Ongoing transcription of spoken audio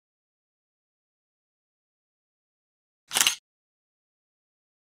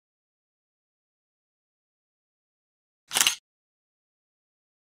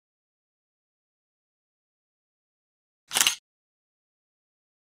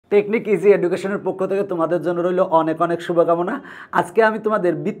Technique easy এডুকেশনের পক্ষ থেকে তোমাদের জন্য রইল অনেক অনেক শুভকামনা। আজকে আমি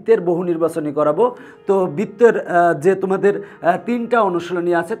তোমাদের বৃত্তের বহু নির্বাচনী করাবো। তো বৃত্তের যে তোমাদের তিনটা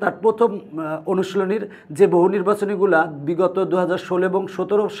অনুশীলনী আছে, তার প্রথম অনুশীলনীর যে বহু নির্বাচনীগুলা বিগত 2016 এবং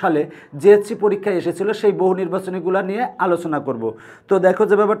 17 সালে জেএসসি পরীক্ষায় এসেছিল, সেই বহু নির্বাচনীগুলা নিয়ে আলোচনা করব। তো দেখো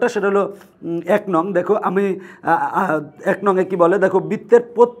যে ব্যাপারটা সেটা হলো 1 নং। দেখো আমি 1 নংয়ে কী বলে, দেখো বৃত্তের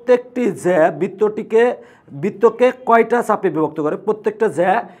প্রত্যেকটি জ্যা বৃত্তকে কয়টা চাপে বিভক্ত করে, প্রত্যেকটা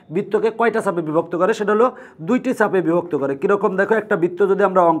জ্যা বৃত্তকে কয়টা চাপে বিভক্ত করে, সেটা হলো 2টি চাপে বিভক্ত করে। কীরকম দেখো, একটা বৃত্ত যদি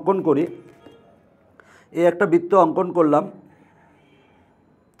আমরা অঙ্কন করি, এই একটা বৃত্ত অঙ্কন করলাম,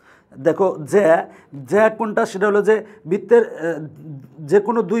 দেখো জ্যা কোনটা, সেটা হলো যে বৃত্তের যে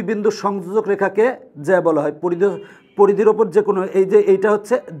কোনো দুই বিন্দুর সংযোজক রেখাকে জ্যা বলা হয়। পরিধির ওপর যে কোনো, এই যে এইটা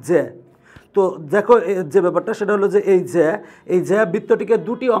হচ্ছে জ্যা। তো দেখো যে ব্যাপারটা সেটা হলো যে এই জ্যা বৃত্তটিকে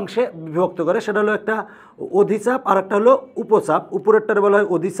 2টি অংশে বিভক্ত করে। সেটা হলো একটা অধিচাপ আর একটা হলো উপচাপ। উপরেরটারে বলা হয়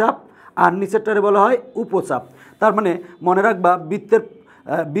অধিচাপ আর নিচেরটারে বলা হয় উপচাপ। তার মানে মনে রাখবা,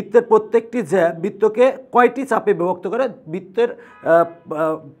 বৃত্তের প্রত্যেকটি জ্যা বৃত্তকে কয়টি চাপে বিভক্ত করে,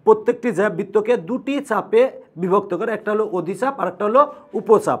 প্রত্যেকটি জ্যা বৃত্তকে 2টি চাপে বিভক্ত করে, একটা হলো অধিচাপ আর একটা হলো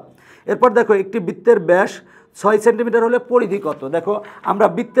উপচাপ। এরপর দেখো, একটি বৃত্তের ব্যাস 6 সেন্টিমিটার হলে পরিধি কত। দেখো আমরা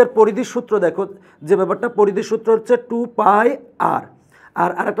বৃত্তের পরিধির সূত্র, দেখো যে ব্যাপারটা, পরিধির সূত্র হচ্ছে 2πr।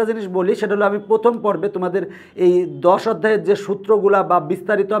 আর আরেকটা জিনিস বলি, সেটা হলো আমি প্রথম পর্বে তোমাদের এই 10 অধ্যায়ের যে সূত্রগুলা বা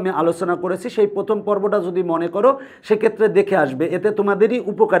বিস্তারিত আমি আলোচনা করেছি, সেই প্রথম পর্বটা যদি মনে করো সেক্ষেত্রে দেখে আসবে, এতে তোমাদেরই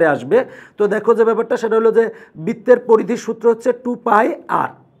উপকারে আসবে। তো দেখো যে ব্যাপারটা সেটা হলো যে বৃত্তের পরিধির সূত্র হচ্ছে 2πr।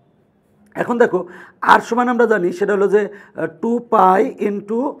 এখন দেখো আর সমান আমরা জানি, সেটা হলো যে 2π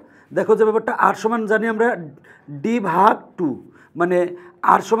ইন্টু, দেখো যে ব্যাপারটা আর সমান জানি আমরা d/2, মানে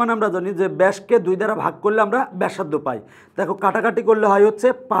আর সমান আমরা জানি যে ব্যাসকে 2 দ্বারা ভাগ করলে আমরা ব্যাসার্ধ পাই। দেখো কাটাকাটি করলে হয় হচ্ছে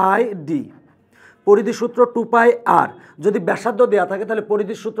πd। পরিধির সূত্র 2πr। যদি ব্যাসার্ধ দেওয়া থাকে তাহলে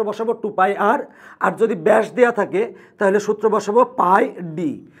পরিধির সূত্র বসাবো 2πr, আর যদি ব্যাস দেওয়া থাকে তাহলে সূত্র বসাবো πd।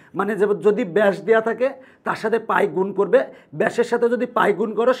 মানে যদি ব্যাস দেওয়া থাকে তার সাথে পাই গুণ করবে, ব্যাসের সাথে যদি পাই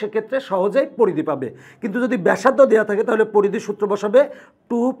গুণ করো সেক্ষেত্রে সহজেই পরিধি পাবে। কিন্তু যদি ব্যাসার্ধ দেওয়া থাকে তাহলে পরিধির সূত্র বসাবে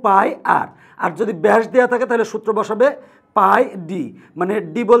 2πr, আর যদি ব্যাস দেওয়া থাকে তাহলে সূত্র বসাবে πd। মানে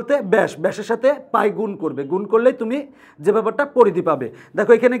ডি বলতে ব্যাস, ব্যাসের সাথে পাই গুণ করবে, গুণ করলেই তুমি যে ব্যাপারটা পরিধি পাবে।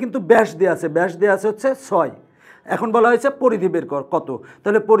 দেখো এখানে কিন্তু ব্যাস দেওয়া আছে, ব্যাস দেওয়া আছে হচ্ছে 6। এখন বলা হয়েছে পরিধি বের কর কত,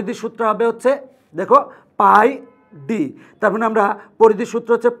 তাহলে পরিধির সূত্র হবে হচ্ছে দেখো πd। তার মানে আমরা পরিধির সূত্র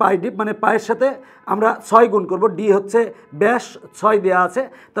হচ্ছে πd, মানে পায়ের সাথে আমরা 6 গুণ করব, ডি হচ্ছে ব্যাস, 6 দেওয়া আছে,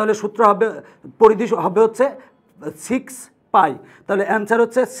 তাহলে সূত্র হবে, পরিধি হবে হচ্ছে 6π। তাহলে অ্যান্সার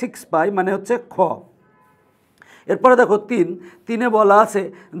হচ্ছে 6π, মানে হচ্ছে খ। এরপরে দেখো 3-এ বলা আছে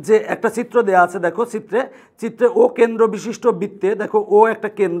যে একটা চিত্র দেওয়া আছে। দেখো চিত্রে ও কেন্দ্র বিশিষ্ট বৃত্তে, দেখো ও একটা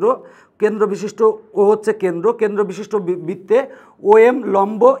কেন্দ্র বিশিষ্ট, ও হচ্ছে কেন্দ্র বিশিষ্ট বৃত্তে OM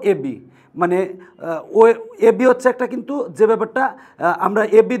লম্ব AB, মানে ও এবি হচ্ছে একটা, কিন্তু যে ব্যাপারটা আমরা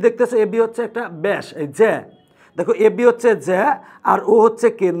এবি দেখতেছি, এবি হচ্ছে একটা ব্যাস, এই জ্যা। দেখো এবি হচ্ছে জ্যা আর ও হচ্ছে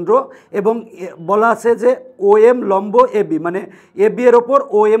কেন্দ্র, এবং বলা আছে যে OM লম্ব AB, মানে এবি এর ওপর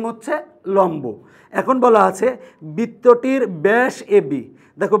OM হচ্ছে লম্ব। এখন বলা আছে বৃত্তটির ব্যাস এবি।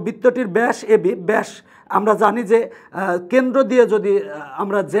 দেখো বৃত্তটির ব্যাস এবি, ব্যাস আমরা জানি যে কেন্দ্র দিয়ে যদি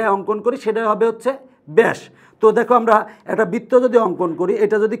আমরা জ্যা অঙ্কন করি সেটা হবে হচ্ছে ব্যাস। তো দেখো আমরা একটা বৃত্ত যদি অঙ্কন করি,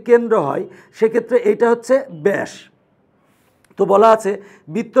 এটা যদি কেন্দ্র হয় সেক্ষেত্রে এইটা হচ্ছে ব্যাস। তো বলা আছে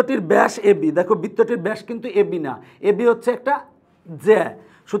বৃত্তটির ব্যাস এবি। দেখো বৃত্তটির ব্যাস কিন্তু এবি না, এবি হচ্ছে একটা জ্যা,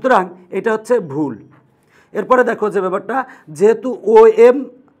 সুতরাং এটা হচ্ছে ভুল। এরপরে দেখো যে ব্যাপারটা, যেহেতু OM,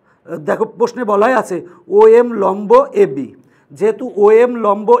 দেখো প্রশ্নে বলাই আছে OM লম্ব এবি, যেহেতু OM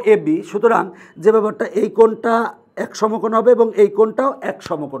লম্ব এবি, সুতরাং যে ব্যাপারটা এই কোণটা এক সমকোণ হবে এবং এই কোণটাও এক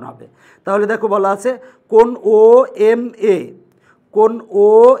সমকোণ হবে। তাহলে দেখো বলা আছে কোণ OMA, কোণ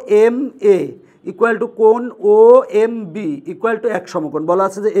OMA ইকুয়াল টু কোণ OMB ইকুয়াল টু এক সমকোণ। বলা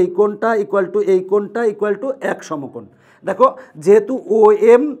আছে যে এই কোণটা ইকুয়াল টু এই কোণটা ইকুয়াল টু এক সমকোণ। দেখো যেহেতু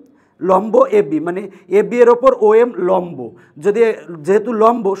OM লম্ব এবি, মানে এবি এর ওপর OM লম্ব, যেহেতু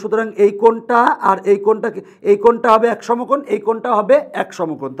লম্ব, সুতরাং এই কোণটা আর এই কোণটা হবে এক সমকোণ, এই কোণটা হবে এক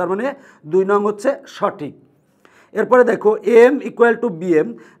সমকোণ। তার মানে 2 নং হচ্ছে সঠিক। এরপরে দেখো AM ইকুয়াল টু BM,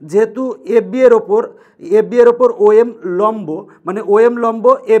 যেহেতু এবি এর ওপর OM লম্ব, মানে OM লম্ব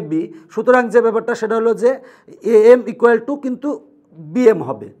এবি, সুতরাং যে ব্যাপারটা সেটা হলো যে AM ইকুয়াল টু কিন্তু BM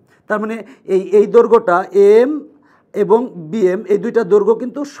হবে। তার মানে এই দৈর্ঘ্যটা AM এবং BM, এই দুইটা দৈর্ঘ্য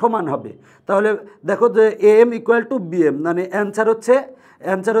কিন্তু সমান হবে। তাহলে দেখো যে AM ইকুয়াল টু BM, মানে অ্যান্সার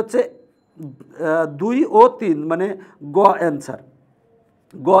হচ্ছে 2 ও 3, মানে গ অ্যান্সার।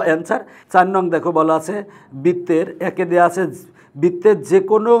 4 নং দেখো বলা আছে বৃত্তের, একে দেওয়া আছে বৃত্তের যে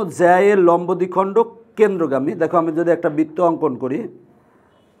কোনো জ্যা এর লম্ব দ্বিখণ্ড কেন্দ্রগামী। দেখো আমি যদি একটা বৃত্ত অঙ্কন করি,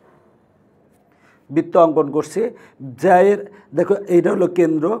 বৃত্ত অঙ্কন করছি। জ্যায়ের দেখো এইটা হলো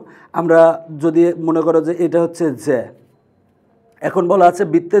কেন্দ্র, আমরা যদি মনে করো যে এটা হচ্ছে জ্যা, এখন বলা আছে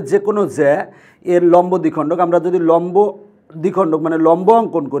বৃত্তের যে কোনো জ্যা এর লম্ব দ্বিখণ্ডক, আমরা যদি লম্ব দ্বিখণ্ডক মানে লম্ব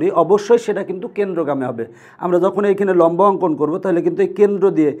অঙ্কন করি অবশ্যই সেটা কিন্তু কেন্দ্রগামী হবে। আমরা যখন এইখানে লম্ব অঙ্কন করব তাহলে কিন্তু এই কেন্দ্র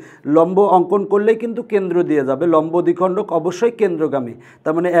দিয়ে লম্ব অঙ্কন করলেই কিন্তু কেন্দ্র দিয়ে যাবে, লম্ব দ্বিখণ্ডক অবশ্যই কেন্দ্রগামী,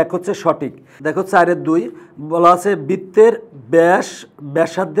 তার মানে 1 হচ্ছে সঠিক। দেখো 4-এর 2 বলা আছে বৃত্তের ব্যাস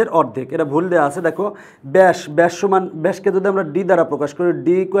ব্যাসার্ধের অর্ধেক, এটা ভুল দেওয়া আছে। দেখো ব্যাস সমান, ব্যাসকে যদি আমরা ডি দ্বারা প্রকাশ করি,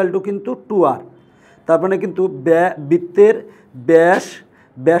 ডি ইকুয়াল টু কিন্তু 2r, তার মানে কিন্তু বৃত্তের ব্যাস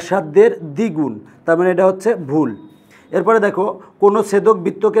ব্যাসার্ধের দ্বিগুণ, তার মানে এটা হচ্ছে ভুল। এরপরে দেখো কোনো ছেদক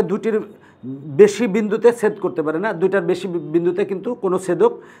বৃত্তকে দুটির বেশি বিন্দুতে ছেদ করতে পারে না, দুইটার বেশি বিন্দুতে কিন্তু কোনো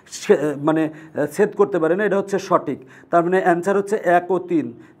ছেদক মানে ছেদ করতে পারে না, এটা হচ্ছে সঠিক। তার মানে অ্যান্সার হচ্ছে 1 ও 3,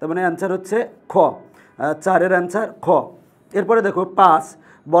 তার মানে অ্যান্সার হচ্ছে খ, 4-এর অ্যান্সার খ। এরপরে দেখো 5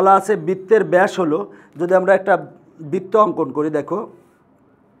 বলা আছে বৃত্তের ব্যাস হলো, যদি আমরা একটা বৃত্ত অঙ্কন করি, দেখো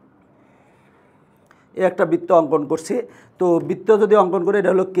একটা বৃত্ত অঙ্কন করছি, তো বৃত্ত যদি অঙ্কন করে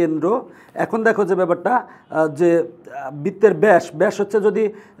এটা হলো কেন্দ্র। এখন দেখো যে ব্যাপারটা যে বৃত্তের ব্যাস হচ্ছে যদি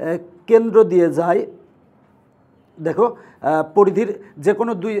কেন্দ্র দিয়ে যায়, দেখো পরিধির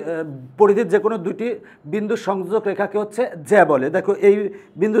যে কোনো দুইটি বিন্দু সংযোজক রেখাকে হচ্ছে জ্যা বলে। দেখো এই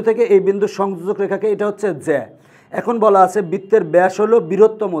বিন্দু থেকে এই বিন্দু সংযোজক রেখাকে এটা হচ্ছে জ্যা। এখন বলা আছে বৃত্তের ব্যাস হলো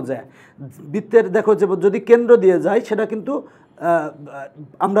বৃহত্তম জ্যা। বৃত্তের দেখো যে যদি কেন্দ্র দিয়ে যায় সেটা কিন্তু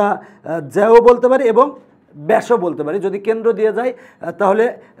আমরা জ্যাও বলতে পারি এবং ব্যাসও বলতে পারি। যদি কেন্দ্র দিয়ে যায় তাহলে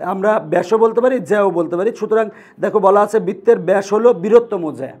আমরা ব্যাসও বলতে পারি, জ্যাও বলতে পারি। সুতরাং দেখো বলা আছে বৃত্তের ব্যাস হলো বৃহত্তম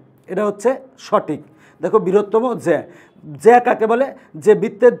জ্যা, এটা হচ্ছে সঠিক। দেখো বৃহত্তম জ্যা কাকে বলে? যে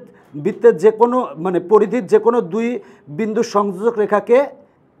বৃত্তের যে কোনো মানে পরিধির যে কোনো দুই বিন্দু সংযোজক রেখাকে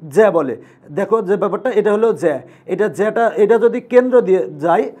জ্যা বলে। দেখো যে ব্যাপারটা এটা হলো জ্যা, এটা যদি কেন্দ্র দিয়ে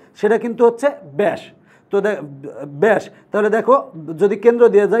যায় সেটা কিন্তু হচ্ছে ব্যাস। তো ব্যাস, তাহলে দেখো যদি কেন্দ্র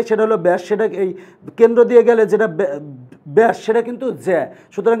দিয়ে যায় সেটা হলো ব্যাস, সেটা এই কেন্দ্র দিয়ে গেলে যেটা ব্যাস সেটা কিন্তু জ্যা।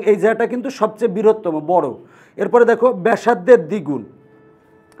 সুতরাং এই জ্যাটা কিন্তু সবচেয়ে বৃহত্তম, বড়। এরপরে দেখো ব্যাসার্ধের দ্বিগুণ,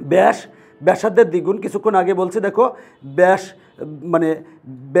 ব্যাসার্ধের দ্বিগুণ কিছুক্ষণ আগে বলছি। দেখো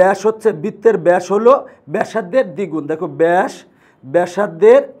ব্যাস হচ্ছে বৃত্তের ব্যাস হলো ব্যাসার্ধের দ্বিগুণ। দেখো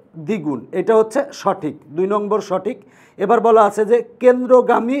ব্যাসার্ধের দ্বিগুণ, এটা হচ্ছে সঠিক, 2 নম্বর সঠিক। এবার বলা আছে যে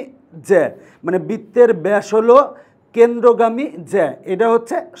কেন্দ্রগামী জ্যা, মানে বৃত্তের ব্যাস হলো কেন্দ্রগামী জ্যা, এটা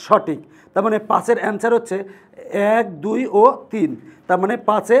হচ্ছে সঠিক। তার মানে 5-এর অ্যান্সার হচ্ছে 1, 2 ও 3, তার মানে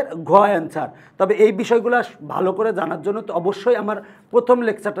 5-এর ঘ অ্যান্সার। তবে এই বিষয়গুলো ভালো করে জানার জন্য তো অবশ্যই আমার প্রথম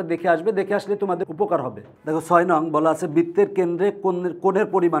লেকচারটা দেখে আসলে তোমাদের উপকার হবে। দেখো 6 নং বলা আছে বৃত্তের কেন্দ্রে কোণের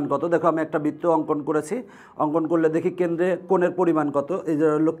পরিমাণ কত। দেখো আমি একটা বৃত্ত অঙ্কন করেছি, অঙ্কন করলে দেখি কেন্দ্রে কোণের পরিমাণ কত। এই যে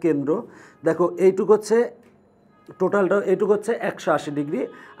হলো কেন্দ্র, দেখো এইটুকু হচ্ছে টোটালটা, এইটুকু হচ্ছে 180 ডিগ্রি,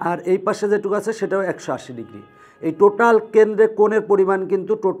 আর এই পাশে যেটুকু আছে সেটাও 180 ডিগ্রি। এই টোটাল কেন্দ্রে কোণের পরিমাণ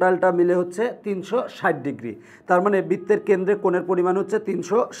কিন্তু টোটালটা মিলে হচ্ছে 360 ডিগ্রি। তার মানে বৃত্তের কেন্দ্রে কোণের পরিমাণ হচ্ছে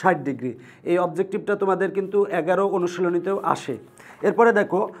 360 ডিগ্রি। এই অবজেক্টিভটা তোমাদের কিন্তু 11 অনুশীলনীতেও আসে। এরপরে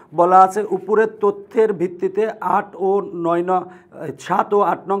দেখো বলা আছে উপরের তথ্যের ভিত্তিতে 7 ও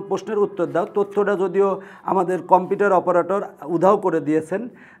 8 নং প্রশ্নের উত্তর দাও। তথ্যটা যদিও আমাদের কম্পিউটার অপারেটর উধাও করে দিয়েছেন,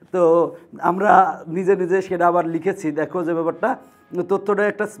 তো আমরা নিজে সেটা আবার লিখেছি। দেখো যে ব্যাপারটা, তথ্যটা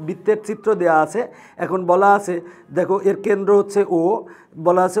একটা বৃত্তের চিত্র দেওয়া আছে। এখন বলা আছে দেখো এর কেন্দ্র হচ্ছে ও,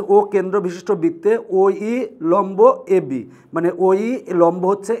 বলা আছে ও কেন্দ্র বিশিষ্ট বৃত্তে OE লম্ব AB, মানে OE লম্ব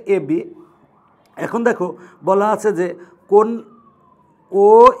হচ্ছে AB। এখন দেখো বলা আছে যে কোণ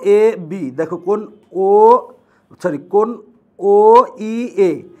OAB, দেখো কোণ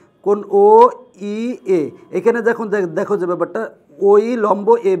OEA, কোণ OEA, এখানে দেখো যে ব্যাপারটা OE লম্ব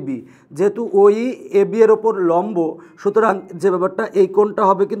AB, যেহেতু OE AB এর ওপর লম্ব, সুতরাং যে ব্যাপারটা এই কোণটা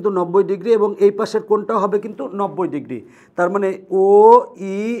হবে কিন্তু 90 ডিগ্রি এবং এই পাশের কোণটাও হবে কিন্তু 90 ডিগ্রি। তার মানে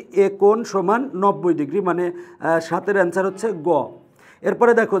OEA কোণ সমান 90 ডিগ্রি, মানে 7-এর অ্যান্সার হচ্ছে গ।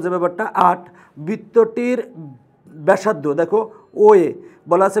 এরপরে দেখো যে ব্যাপারটা 8 বৃত্তটির ব্যাসার্ধ, দেখো OA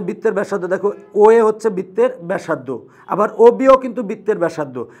বলা আছে বৃত্তের ব্যাসার্ধ, দেখো OA হচ্ছে বৃত্তের ব্যাসার্ধ, আবার OBও কিন্তু বৃত্তের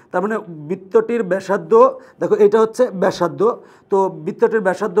ব্যাসার্ধ। তার মানে বৃত্তটির ব্যাসার্ধ, দেখো এটা হচ্ছে ব্যাসার্ধ, তো বৃত্তটির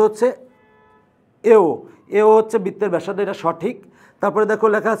ব্যাসার্ধ হচ্ছে এও হচ্ছে বৃত্তের ব্যাসার্ধ, এটা সঠিক। তারপরে দেখো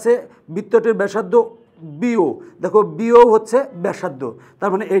লেখা আছে বৃত্তটির ব্যাসার্ধ BO, দেখো BO হচ্ছে ব্যাসার্ধ, তার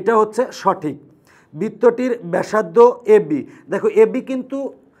মানে এটা হচ্ছে সঠিক। বৃত্তটির ব্যাসার্ধ AB, দেখো AB কিন্তু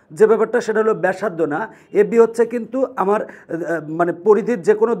যে ব্যাপারটা সেটা হলো ব্যাসার্ধ না, AB হচ্ছে কিন্তু আমার মানে পরিধির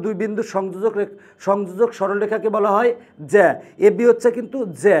যে কোনো দুই বিন্দু সংযোজক সরলরেখাকে বলা হয় জ্যা, AB হচ্ছে কিন্তু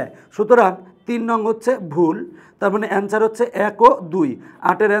জ্যা। সুতরাং 3 নং হচ্ছে ভুল, তার মানে অ্যান্সার হচ্ছে 1 ও 2,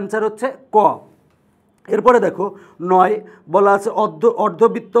 8-এর অ্যান্সার হচ্ছে ক। এরপরে দেখো 9 বলা আছে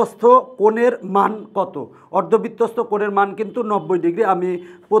অর্ধবৃত্তস্থ কোণের মান কত। অর্ধবৃত্তস্থ কোণের মান কিন্তু 90 ডিগ্রি। আমি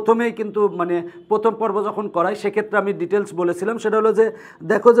প্রথমেই কিন্তু মানে প্রথম পর্ব যখন করাই সেক্ষেত্রে আমি ডিটেলস বলেছিলাম। সেটা হলো যে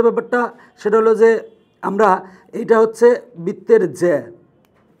দেখো যে ব্যাপারটা সেটা হলো যে আমরা এইটা হচ্ছে বৃত্তের জ্যা,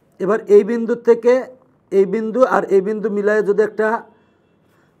 এবার এই বিন্দু থেকে এই বিন্দু আর এই বিন্দু মিলায়ে যদি একটা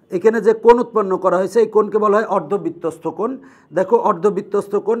এখানে যে কোণ উৎপন্ন করা হয়েছে এই কোণকে বলা হয় অর্ধবৃত্তস্থ কোণ। দেখো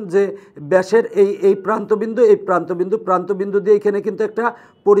অর্ধবৃত্তস্থ কোণ যে ব্যাসের এই প্রান্তবিন্দু দিয়ে এখানে কিন্তু একটা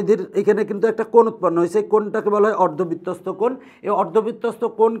পরিধির এখানে কিন্তু একটা কোণ উৎপন্ন হয়েছে, এই কোণটাকে বলা হয় অর্ধবৃত্তস্থ কোণ। এই অর্ধবৃত্তস্থ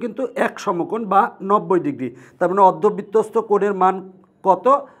কোণ কিন্তু এক সমকোণ বা 90 ডিগ্রি। তার মানে অর্ধবৃত্তস্থ কোণের মান কত?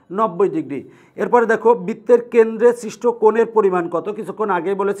 90 ডিগ্রি। এরপরে দেখো বৃত্তের কেন্দ্রে সৃষ্ট কোণের পরিমাণ কত। কিছুক্ষণ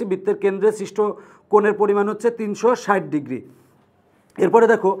আগেই বলেছি বৃত্তের কেন্দ্রে সৃষ্ট কোণের পরিমাণ হচ্ছে 360 ডিগ্রি। এরপরে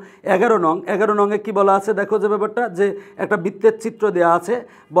দেখো 11 নংয়ে কি বলা আছে, দেখো যে ব্যাপারটা যে একটা বৃত্তের চিত্র দেওয়া আছে,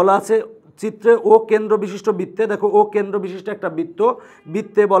 বলা আছে চিত্রে ও কেন্দ্র বিশিষ্ট বৃত্তে, দেখো ও কেন্দ্র বিশিষ্ট একটা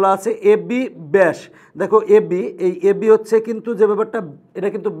বৃত্তে বলা আছে এবি ব্যাস। দেখো এবি, এই এবি হচ্ছে কিন্তু যে ব্যাপারটা এটা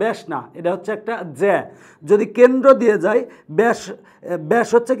কিন্তু ব্যাস না, এটা হচ্ছে একটা জ্যা। যদি কেন্দ্র দিয়ে যায় ব্যাস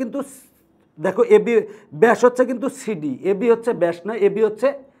হচ্ছে কিন্তু দেখো এবি ব্যাস হচ্ছে কিন্তু সিডি, এবি হচ্ছে ব্যাস না, এবি হচ্ছে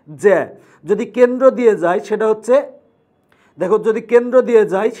জ্যা। যদি কেন্দ্র দিয়ে যায় সেটা হচ্ছে দেখো যদি কেন্দ্র দিয়ে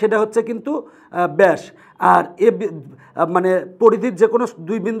যায় সেটা হচ্ছে কিন্তু ব্যাস। আর মানে পরিধির যে কোনো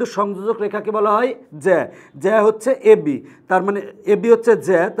দুই বিন্দুর সংযোজক রেখাকে বলা হয় জ্যা। জ্যা হচ্ছে এবি, তার মানে এবি হচ্ছে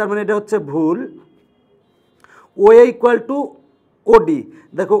জ্যা, তার মানে এটা হচ্ছে ভুল। ও এ ইকুয়াল টু ওডি,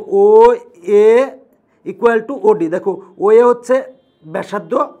 দেখো ও এ ইকুয়াল টু ওডি, দেখো ও এ হচ্ছে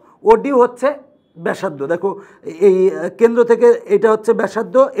ব্যাসার্ধ, ওডি হচ্ছে ব্যাসার্ধ। দেখো এই কেন্দ্র থেকে এটা হচ্ছে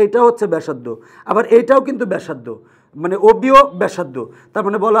ব্যাসার্ধ, এইটাও হচ্ছে ব্যাসার্ধ, আবার এইটাও কিন্তু ব্যাসার্ধ, মানে ওবিও ব্যাসার্ধ। তার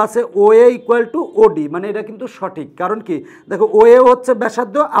মানে বলা আছে ও এ ইকুয়াল টু ওডি, মানে এটা কিন্তু সঠিক। কারণ কি দেখো ও এ হচ্ছে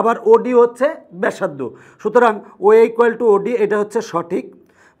ব্যাসার্ধ আবার ওডি হচ্ছে ব্যাসার্ধ, সুতরাং ও এ ইকুয়াল টু ওডি এটা হচ্ছে সঠিক।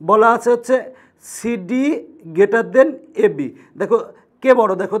 বলা আছে হচ্ছে সিডি গ্রেটার দেন এবি, দেখো কে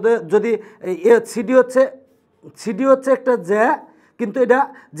বড়, দেখো যদি সিডি হচ্ছে একটা জ্যা, কিন্তু এটা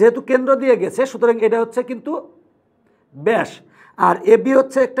যেহেতু কেন্দ্র দিয়ে গেছে সুতরাং এটা হচ্ছে কিন্তু ব্যাস, আর এবি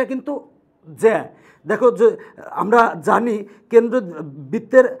হচ্ছে একটা কিন্তু জ্যা। দেখো আমরা জানি কেন্দ্র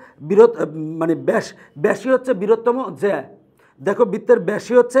বৃত্তের মানে ব্যাসই হচ্ছে বৃহত্তম জ্যা। দেখো বৃত্তের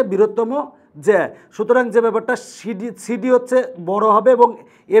ব্যাসই হচ্ছে বৃহত্তম জ্যা, সুতরাং যে ব্যাপারটা সিডি হচ্ছে বড় হবে এবং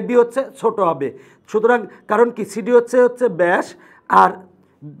এবি হচ্ছে ছোট হবে। সুতরাং কারণ কি সিডি হচ্ছে ব্যাস, আর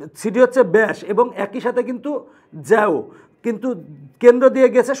সিডি হচ্ছে ব্যাস এবং একই সাথে কিন্তু জ্যাও, কিন্তু কেন্দ্র দিয়ে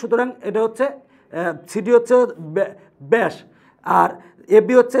গেছে, সুতরাং এটা হচ্ছে সিডি হচ্ছে ব্যাস আর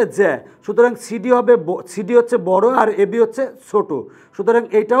এবি হচ্ছে জ্যা, সুতরাং সিডি হচ্ছে বড় আর এবি হচ্ছে ছোট, সুতরাং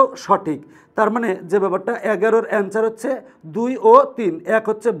এইটাও সঠিক। তার মানে যে ব্যাপারটা 11-র অ্যান্সার হচ্ছে 2 ও 3, 1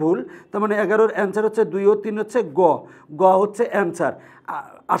 হচ্ছে ভুল, তার মানে 11-র অ্যান্সার হচ্ছে 2 ও 3 হচ্ছে গ হচ্ছে অ্যান্সার।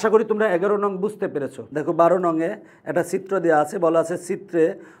 আশা করি তোমরা 11 নং বুঝতে পেরেছো। দেখো 12 নংয়ে একটা চিত্র দেওয়া আছে, বলা আছে চিত্রে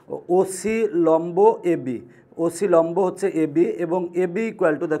ওসি লম্ব এবি, ওসি লম্ব হচ্ছে এবি এবং এবি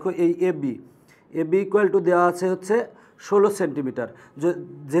ইকুয়াল টু, দেখো এই এবি ইকুয়াল টু দেওয়া আছে হচ্ছে 16 সেন্টিমিটার।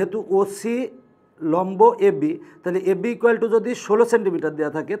 যেহেতু ওসি লম্ব এবি, তাহলে এবি ইকুয়াল টু যদি 16 সেন্টিমিটার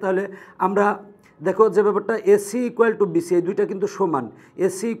দেওয়া থাকে তাহলে আমরা দেখো যে ব্যাপারটা এসি ইকুয়াল টু বিসি, এই দুইটা কিন্তু সমান,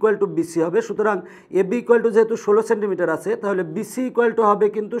 এসি ইকুয়াল টু বিসি হবে। সুতরাং এবি ইকুয়াল টু যেহেতু 16 সেন্টিমিটার আছে তাহলে বিসি ইকুয়াল টু হবে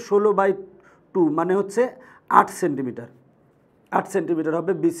কিন্তু 16/2, মানে হচ্ছে 8 সেন্টিমিটার, 8 সেন্টিমিটার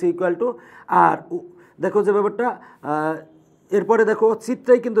হবে বিসি ইকুয়াল টু। আর দেখো যে ব্যাপারটা এরপরে দেখো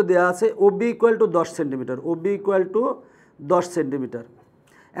চিত্রেই কিন্তু দেওয়া আছে Obi equal to 10 centimetre, Obi equal to 10 centimetre.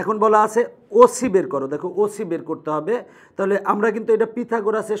 এখন বলা আছে ওসি বের করো, দেখো ওসি বের করতে হবে। তাহলে আমরা কিন্তু এটা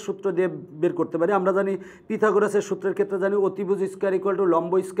পিথাগোরাসের সূত্র দিয়ে বের করতে পারি। আমরা জানি পিথাগোরাসের সূত্রের ক্ষেত্রে জানি অতিভুজ স্কোয়ার ইকুয়াল টু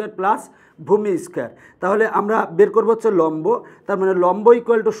লম্ব স্কোয়ার প্লাস ভূমি স্কোয়ার। তাহলে আমরা বের করব হচ্ছে লম্ব, তার মানে লম্ব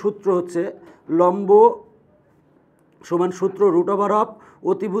ইকুয়াল টু সূত্র হচ্ছে লম্ব সমান সূত্র √অফ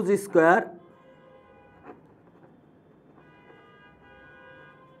অতিভুজ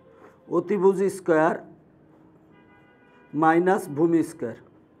স্কোয়ার মাইনাস ভূমি স্কোয়ার।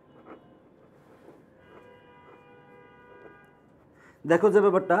 দেখো যে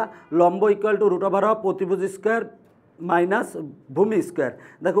ব্যাপারটা লম্ব ইকুয়াল টু √অফ অতিভুজ স্কোয়ার মাইনাস ভূমি স্কোয়ার।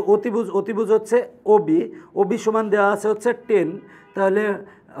 দেখো অতিভুজ হচ্ছে ওবি সমান দেওয়া আছে হচ্ছে 10, তাহলে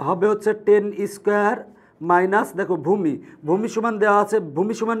হবে হচ্ছে 10 স্কোয়ার মাইনাস দেখো ভূমি সমান দেওয়া আছে,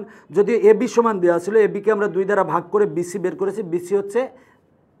 ভূমি সমান যদি এবি সমান দেওয়া ছিল, এবিকে আমরা 2 দ্বারা ভাগ করে বিসি বের করেছি, বিসি হচ্ছে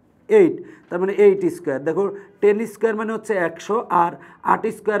 8, তার মানে 8 স্কোয়ার। দেখো 10 স্কোয়ার মানে হচ্ছে 100 আর 8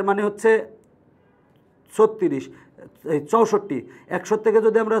 স্কোয়ার মানে হচ্ছে 64, 100 থেকে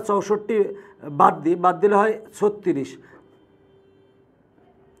যদি আমরা 64 বাদ দিই, বাদ দিলে হয় 36,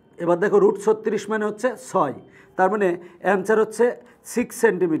 এবার দেখো √36 মানে হচ্ছে 6, তার মানে অ্যান্সার হচ্ছে 6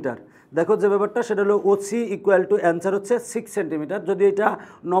 সেন্টিমিটার। দেখো যে ব্যাপারটা সেটা হলো ওসি ইকুয়াল টু অ্যান্সার হচ্ছে 6 সেন্টিমিটার। যদি এটা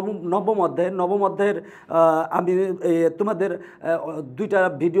নবম অধ্যায়ের আমি তোমাদের 2টা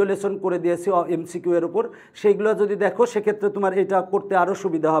ভিডিও লেসন করে দিয়েছি এমসিকিউ এর উপর, সেইগুলো যদি দেখো সেক্ষেত্রে তোমার এটা করতে আরও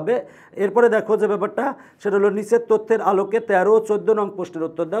সুবিধা হবে। এরপরে দেখো যে ব্যাপারটা সেটা হলো নিচের তথ্যের আলোকে 13 ও 14 নং প্রশ্নের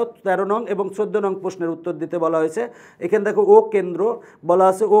উত্তর দাও। 13 নং এবং 14 নং প্রশ্নের উত্তর দিতে বলা হয়েছে। এখানে দেখো ও কেন্দ্র বলা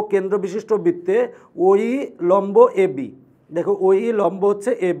আছে, ও কেন্দ্র বিশিষ্ট বৃত্তে ওই লম্ব এবি। দেখো ওই লম্ব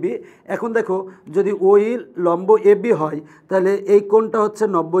হচ্ছে এবি। এখন দেখো যদি ওই লম্ব এবি হয় তাহলে এই কোণটা হচ্ছে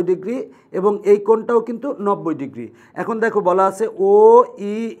 90 ডিগ্রি এবং এই কোণটাও কিন্তু 90 ডিগ্রি। এখন দেখো বলা আছে ও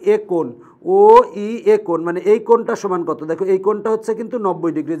ই এ কোণ, ও ই এ কোণ মানে এই কোণটা সমান কত? দেখো এই কোণটা হচ্ছে কিন্তু 90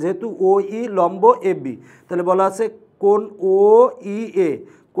 ডিগ্রি, যেহেতু ও ই লম্ব এবি তাহলে বলা আছে কোণ ও ই এ,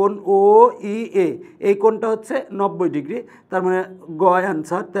 কোণ ও ই এ এই কোণটা হচ্ছে 90 ডিগ্রি। তার মানে গ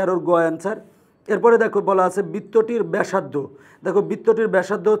অ্যান্সার, 13 গ অ্যান্সার। এরপরে দেখো বলা আছে বৃত্তটির ব্যাসার্ধ। দেখো বৃত্তটির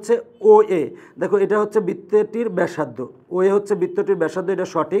ব্যাসার্ধ হচ্ছে ও এ। দেখো এটা হচ্ছে বৃত্তটির ব্যাসার্ধ, ও এ হচ্ছে বৃত্তটির ব্যাসার্ধ, এটা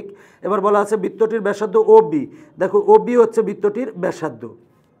সঠিক। এবার বলা আছে বৃত্তটির ব্যাসার্ধ ও বি। দেখো ও বি হচ্ছে বৃত্তটির ব্যাসার্ধ।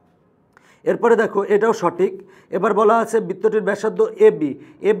 এরপরে দেখো এটাও সঠিক। এবার বলা আছে বৃত্তটির ব্যাসার্ধ এবি।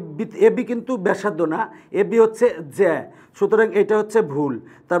 এবি কিন্তু ব্যাসার্ধ না, এবি হচ্ছে জ্যা, সুতরাং এটা হচ্ছে ভুল।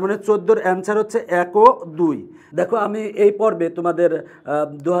 তার মানে 14 অ্যান্সার হচ্ছে 1 ও 2। দেখো আমি এই পর্বে তোমাদের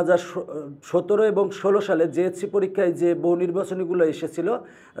 2017 এবং 16 সালে জেএসসি পরীক্ষায় যে বহু নির্বাচনীগুলো এসেছিল,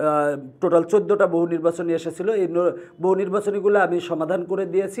 টোটাল 14টা বহু নির্বাচনী এসেছিল, এই বহু নির্বাচনীগুলো আমি সমাধান করে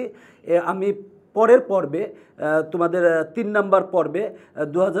দিয়েছি। আমি পরের পর্বে তোমাদের 3 নাম্বার পর্বে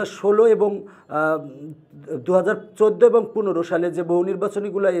 2016 এবং 2014 এবং 15 সালে যে বহু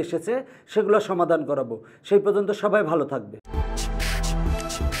নির্বাচনীগুলো এসেছে সেগুলো সমাধান করাবো। সেই পর্যন্ত সবাই ভালো থাকবে।